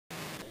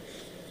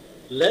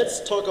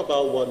Let's talk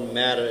about what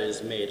matter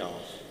is made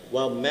of.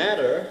 Well,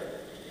 matter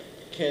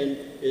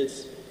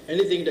is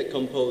anything that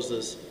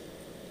composes,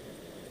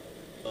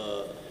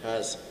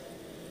 has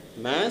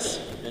mass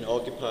and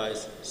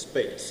occupies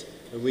space.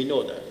 And we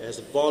know that. It has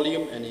a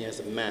volume and it has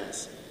a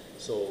mass.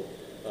 So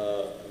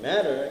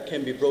matter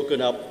can be broken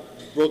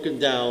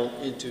down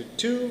into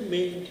two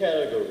main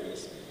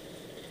categories.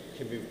 It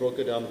can be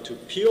broken down to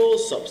pure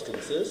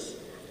substances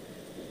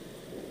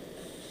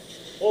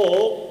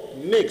or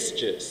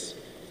mixtures.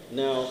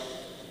 Now,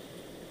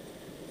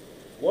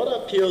 what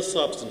are pure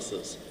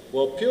substances?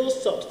 Well, pure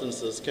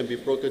substances can be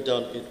broken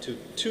down into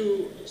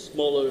two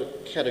smaller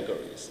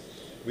categories,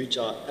 which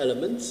are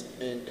elements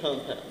and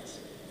compounds.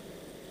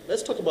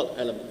 Let's talk about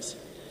elements.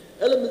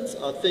 Elements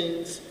are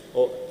things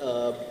or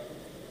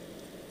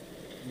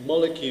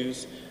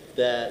molecules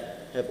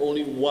that have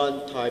only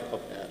one type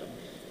of atom.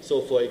 So,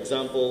 for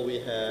example, we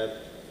have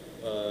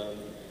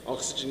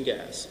oxygen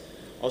gas.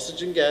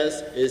 Oxygen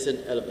gas is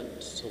an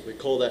element, so we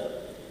call that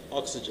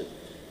oxygen.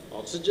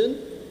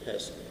 Oxygen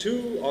has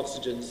two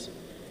oxygen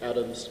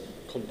atoms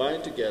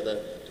combined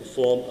together to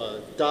form a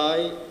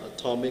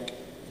diatomic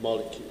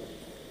molecule.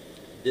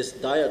 This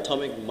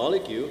diatomic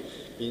molecule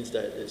means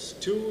that it's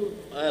two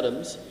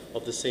atoms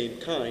of the same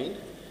kind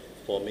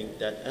forming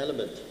that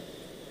element.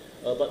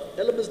 But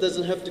elements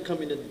doesn't have to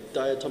come in a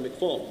diatomic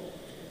form.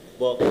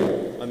 Well,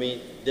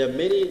 there are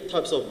many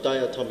types of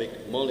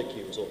diatomic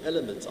molecules or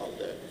elements out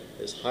there.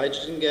 There's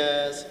hydrogen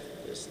gas,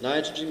 there's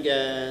nitrogen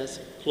gas,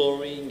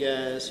 chlorine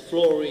gas,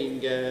 fluorine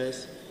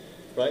gas,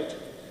 right?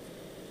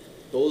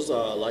 Those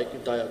are like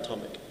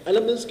diatomic.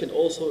 Elements can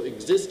also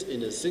exist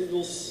in a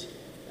single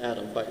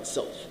atom by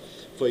itself.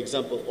 For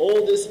example,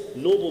 all these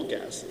noble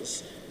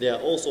gases, they are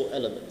also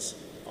elements.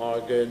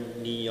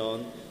 Argon,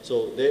 neon.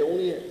 So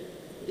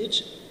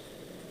each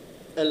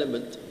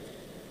element,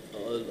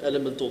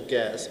 elemental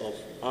gas of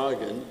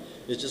argon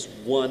is just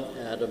one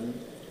atom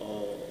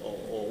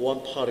or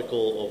one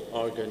particle of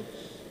argon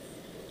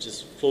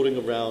just floating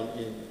around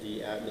in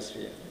the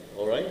atmosphere.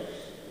 All right?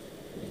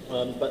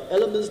 But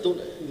elements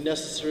don't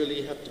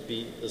necessarily have to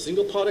be a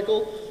single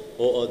particle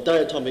or a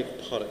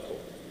diatomic particle.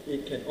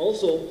 It can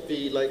also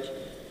be like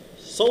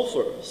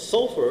sulfur.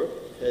 Sulfur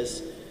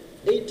has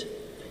 8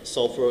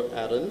 sulfur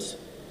atoms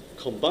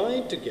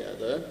combined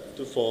together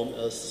to form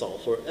a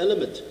sulfur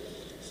element.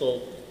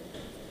 So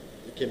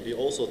it can be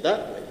also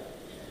that way.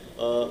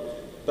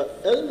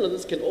 But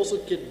elements can also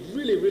get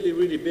really, really,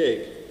 really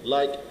big,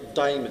 like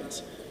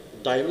diamonds.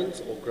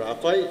 Diamonds or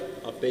graphite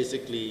are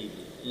basically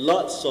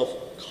lots of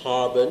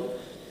carbon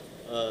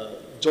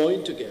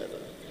joined together,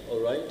 all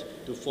right,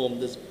 to form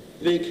this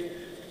big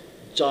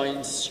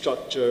giant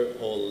structure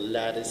or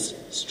lattice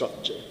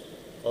structure.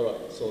 All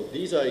right, so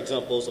these are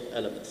examples of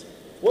elements.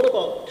 What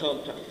about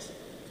compounds?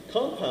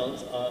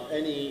 Compounds are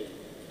any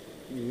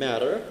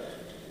matter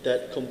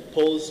that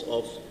composed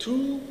of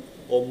two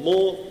or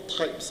more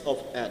types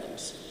of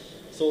atoms.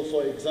 So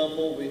for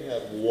example, we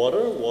have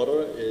water.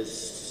 Water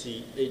is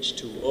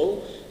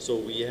H2O. So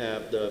we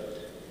have the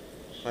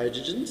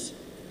hydrogens,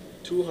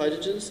 2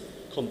 hydrogens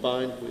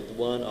combined with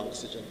 1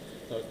 oxygen.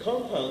 Now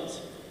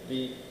compounds,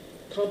 the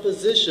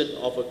composition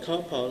of a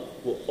compound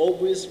will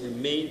always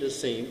remain the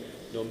same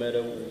no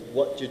matter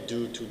what you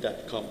do to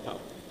that compound.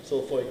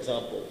 So for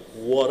example,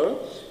 water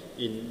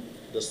in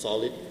the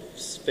solid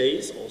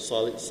phase or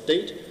solid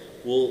state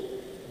will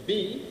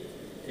be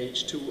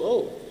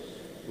H2O.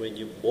 When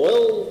you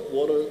boil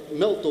water,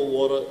 melt the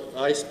water,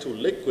 ice to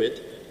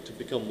liquid to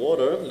become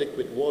water,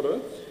 liquid water,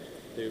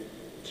 the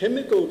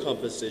chemical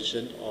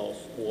composition of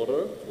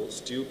water will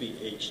still be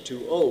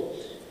H2O.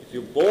 If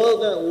you boil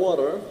that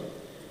water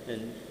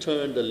and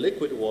turn the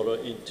liquid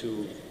water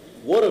into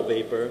water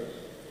vapor,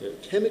 the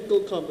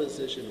chemical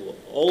composition will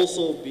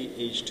also be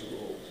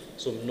H2O.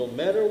 So no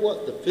matter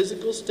what the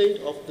physical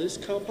state of these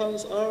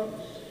compounds are,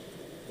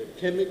 the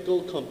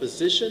chemical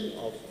composition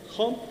of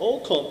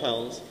all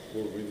compounds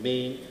will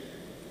remain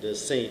the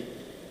same.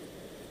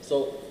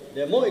 So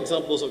there are more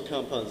examples of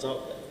compounds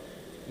out there.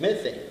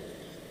 Methane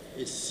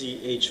is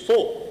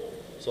CH4.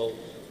 So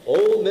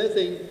all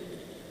methane,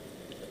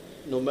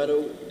 no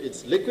matter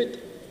it's liquid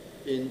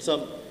in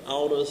some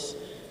outer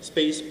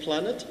space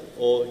planet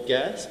or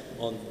gas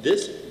on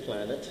this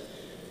planet,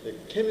 the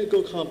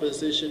chemical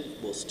composition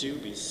will still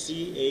be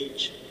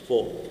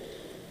CH4.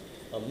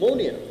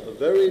 Ammonia, a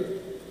very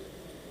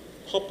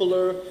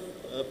popular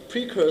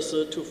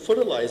precursor to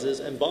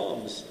fertilizers and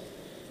bombs.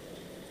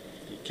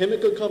 The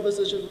chemical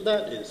composition of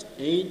that is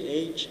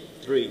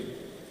NH3.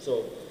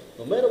 So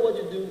no matter what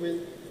you do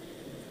with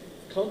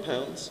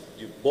compounds,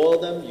 you boil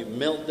them, you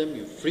melt them,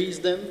 you freeze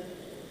them,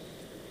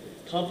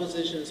 the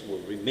compositions will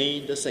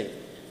remain the same.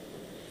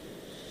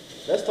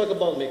 Let's talk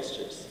about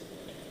mixtures.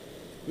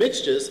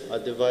 Mixtures are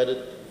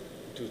divided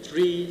into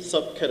 3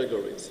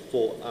 subcategories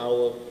for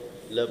our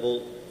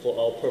level, for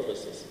our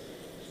purposes.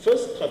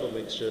 First type of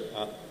mixture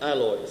are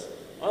alloys.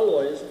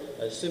 Alloys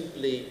are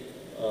simply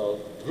a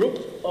group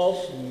of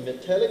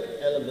metallic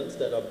elements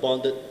that are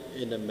bonded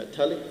in a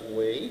metallic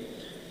way,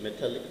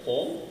 metallic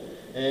form,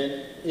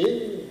 and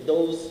in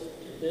those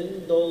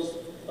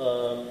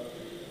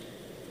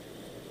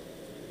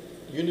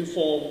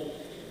uniform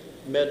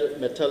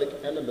metallic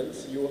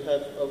elements, you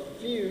have a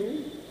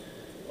few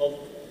of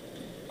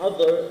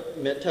other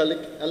metallic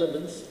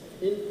elements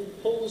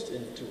imposed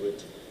into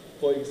it.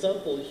 For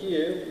example,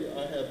 here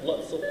I have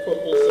lots of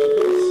purple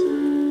circles,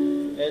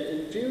 and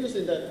infused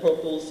in that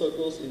purple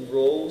circles in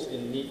rows,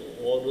 in neat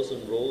orders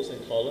and rows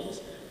and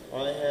columns,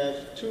 I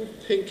have two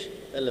pink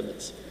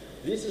elements.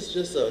 This is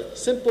just a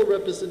simple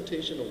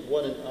representation of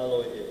what an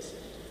alloy is.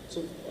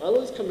 So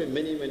alloys come in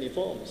many, many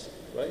forms,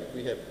 right?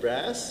 We have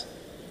brass,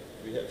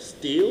 we have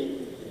steel,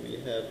 we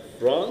have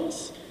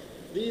bronze.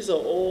 These are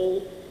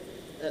all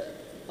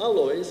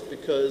alloys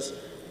because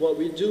what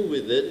we do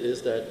with it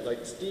is that,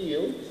 like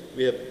steel,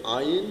 we have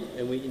iron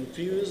and we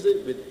infuse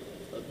it with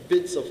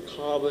bits of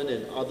carbon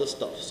and other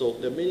stuff. So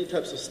there are many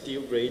types of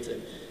steel grades,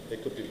 and there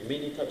could be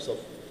many types of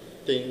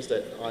things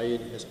that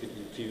iron has been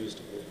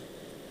infused with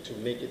to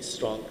make it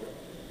stronger.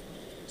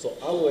 So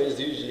alloys,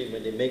 usually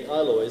when they make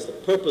alloys, the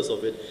purpose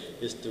of it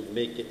is to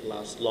make it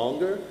last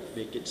longer,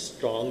 make it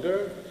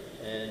stronger,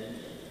 and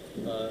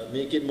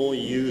make it more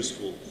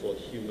useful for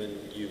human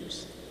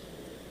use.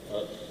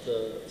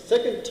 The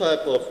second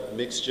type of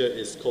mixture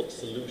is called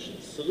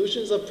solutions.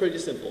 Solutions are pretty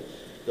simple.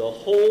 The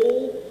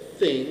whole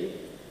thing,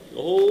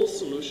 the whole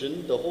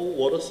solution, the whole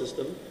water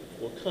system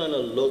will kind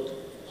of look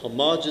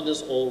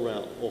homogeneous all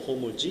around, or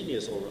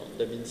homogeneous all around.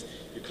 That means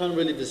you can't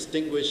really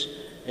distinguish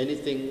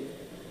anything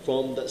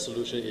from that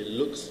solution. It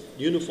looks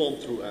uniform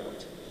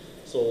throughout.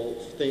 So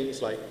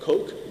things like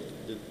Coke,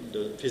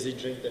 the fizzy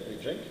drink that we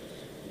drink,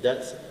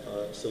 that's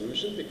a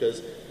solution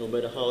because no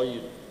matter how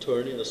you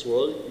turn in the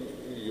swirl,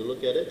 you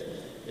look at it,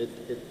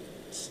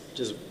 it's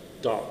just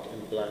dark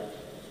and black.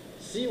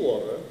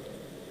 Seawater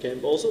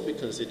can also be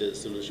considered a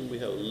solution. We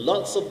have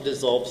lots of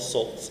dissolved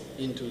salts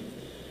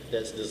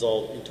that's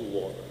dissolved into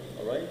water.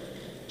 All right?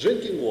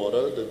 Drinking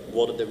water, the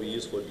water that we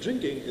use for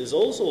drinking, is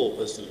also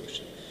a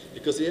solution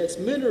because it has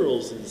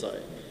minerals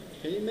inside.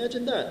 Can you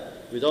imagine that?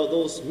 Without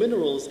those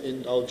minerals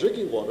in our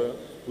drinking water,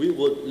 we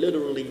would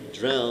literally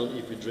drown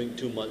if we drink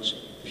too much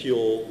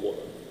pure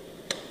water.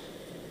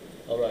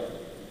 All right.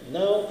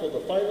 Now for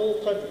the final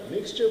type of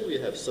mixture, we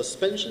have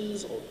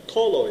suspensions or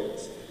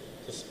colloids.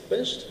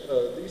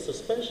 These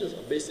suspensions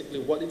are basically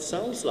what it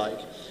sounds like.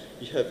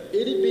 You have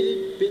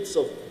itty-bitty bits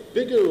of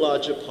bigger,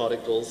 larger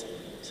particles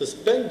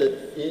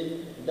suspended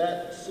in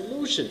that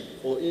solution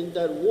or in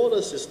that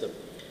water system.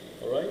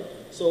 All right?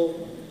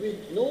 So we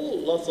know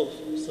lots of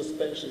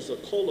suspensions or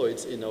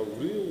colloids in our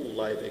real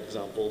life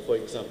example. For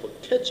example,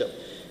 ketchup.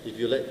 If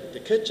you let the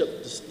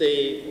ketchup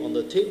stay on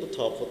the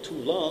tabletop for too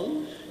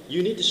long,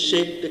 you need to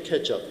shake the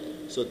ketchup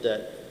so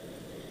that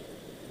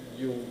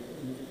you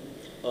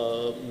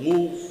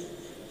move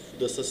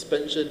the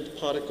suspension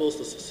particles,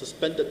 the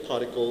suspended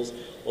particles,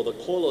 or the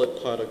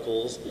colloid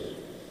particles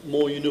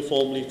more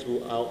uniformly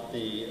throughout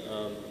the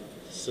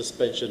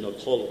suspension or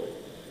colloid.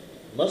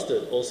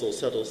 Mustard also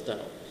settles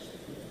down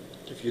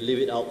if you leave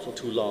it out for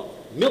too long.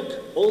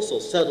 Milk also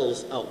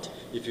settles out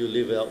if you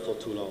leave it out for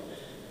too long.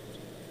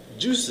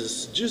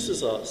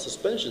 Juices are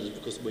suspensions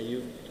because when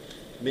you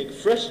make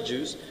fresh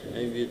juice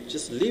and you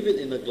just leave it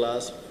in a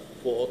glass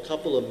for a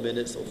couple of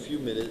minutes or few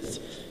minutes,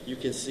 you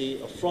can see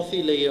a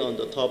frothy layer on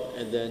the top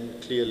and then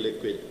clear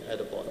liquid at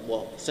the bottom.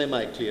 Well,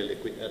 semi-clear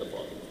liquid at the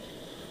bottom.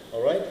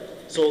 All right?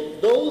 So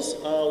those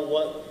are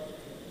what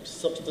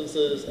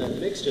substances and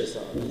mixtures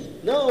are.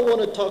 Now I want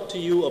to talk to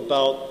you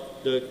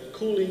about the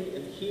cooling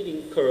and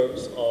heating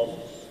curves of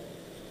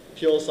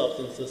pure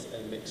substances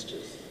and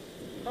mixtures.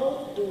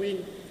 How do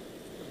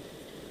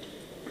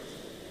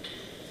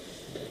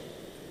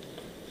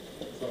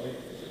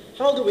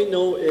we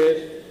know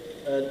if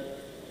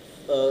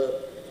an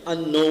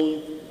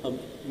unknown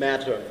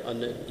matter,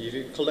 if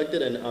you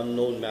collected an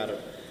unknown matter,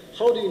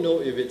 how do you know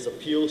if it's a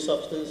pure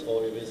substance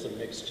or if it's a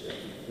mixture?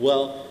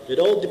 Well, it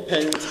all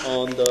depends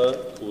on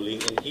the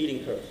cooling and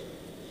heating curve.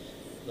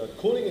 The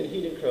cooling and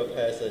heating curve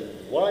has a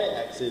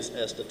y-axis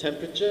as the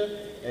temperature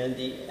and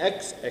the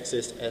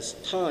x-axis as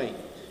time.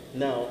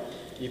 Now,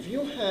 if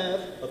you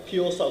have a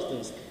pure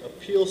substance, a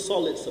pure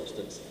solid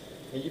substance,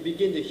 and you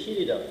begin to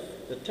heat it up,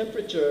 the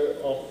temperature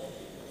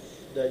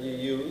that you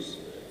use,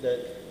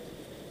 that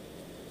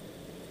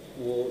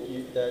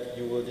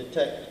you will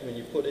detect when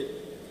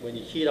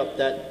you heat up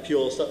that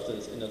pure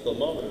substance in a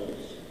thermometer,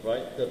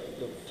 right? The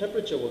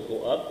temperature will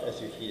go up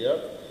as you heat it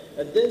up,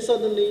 and then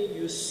suddenly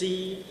you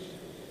see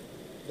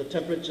the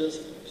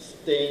temperatures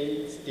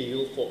staying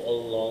still for a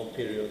long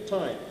period of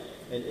time.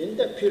 And in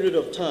that period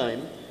of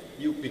time,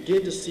 you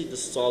begin to see the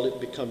solid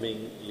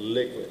becoming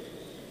liquid.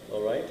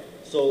 All right?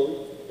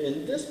 So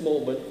in this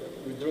moment,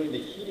 during the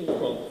heating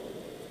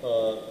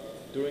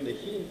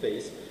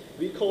phase,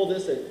 we call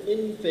this an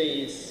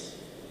in-phase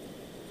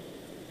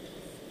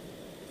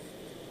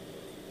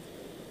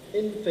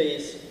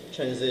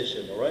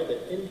transition, all right?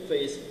 The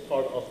in-phase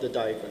part of the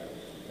diagram.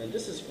 And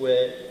this is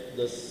where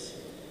the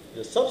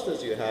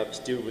substance you have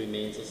still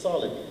remains a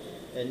solid.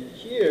 And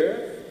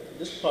here,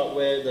 this part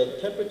where the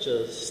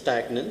temperature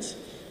stagnates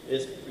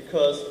is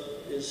because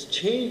it's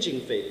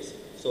changing phase.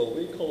 So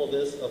we call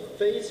this a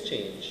phase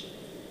change.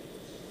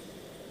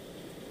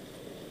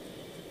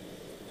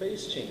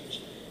 Phase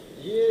change.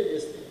 Here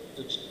is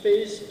the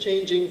phase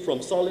changing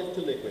from solid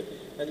to liquid.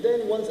 And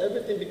then once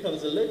everything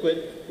becomes a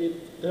liquid,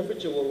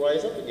 temperature will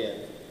rise up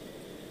again.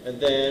 And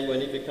then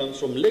when it becomes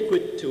from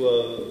liquid to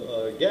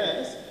a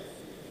gas,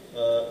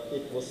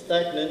 it will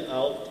stagnate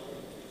out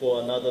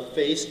for another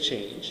phase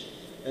change.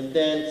 And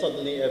then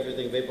suddenly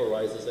everything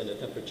vaporizes and the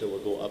temperature will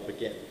go up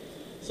again.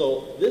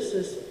 So this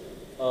is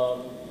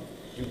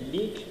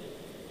unique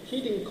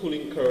heating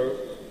cooling curve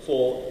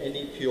for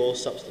any pure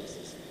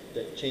substances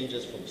that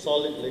changes from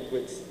solid,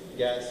 liquids,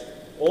 gas,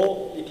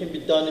 or it can be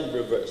done in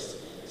reverse.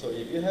 So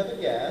if you have a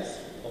gas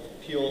of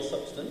pure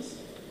substance,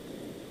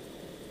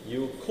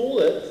 you cool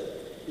it,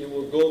 it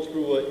will go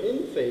through an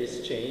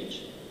in-phase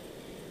change,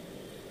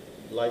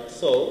 like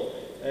so,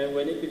 and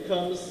when it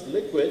becomes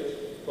liquid,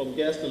 from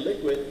gas to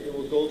liquid, it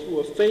will go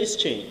through a phase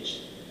change.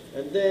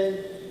 And then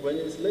when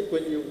it's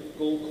liquid, you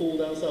go cool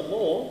down some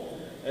more,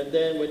 and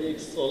then when it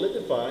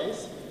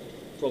solidifies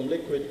from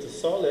liquid to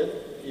solid,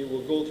 it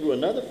will go through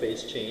another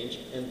phase change,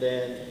 and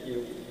then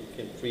you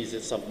can freeze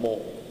it some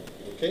more.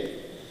 Okay?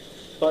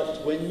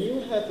 But when you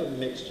have a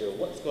mixture,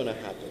 what's going to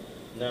happen?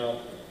 Now,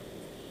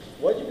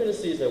 what you're going to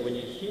see is that when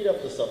you heat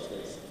up the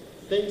substance,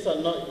 things are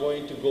not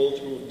going to go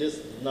through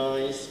this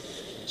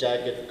nice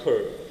jagged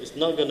curve. It's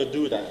not going to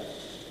do that.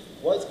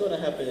 What's going to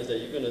happen is that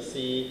you're going to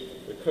see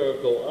the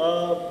curve go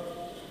up,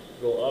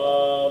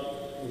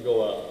 and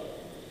go up,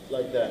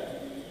 like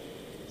that.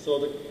 So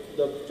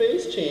the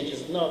phase change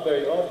is not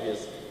very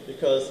obvious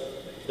because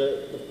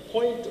the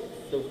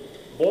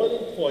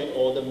boiling point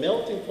or the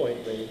melting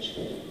point range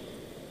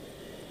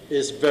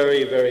is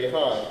very, very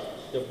high.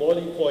 The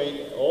boiling point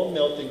or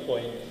melting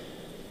point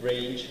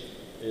range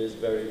is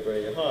very,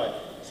 very high.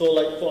 So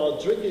like for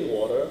our drinking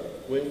water,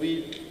 when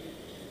we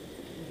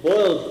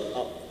boil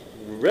up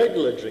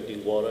regular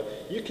drinking water,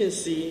 you can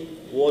see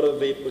water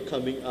vapor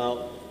coming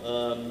out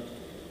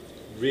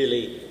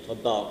really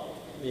about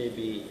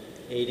maybe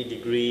 80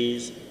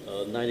 degrees,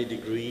 90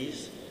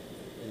 degrees,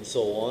 and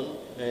so on.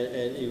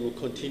 And it will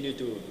continue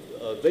to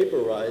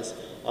vaporize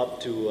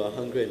up to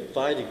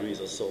 105 degrees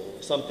or so,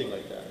 something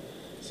like that.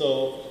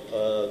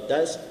 So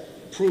that's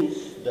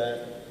proof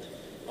that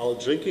our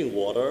drinking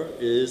water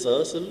is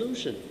a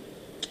solution.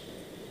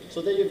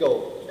 So there you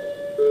go.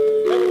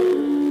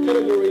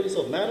 Categories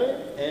of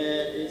matter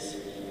and its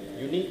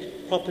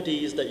unique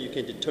properties that you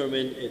can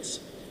determine its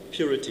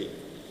purity.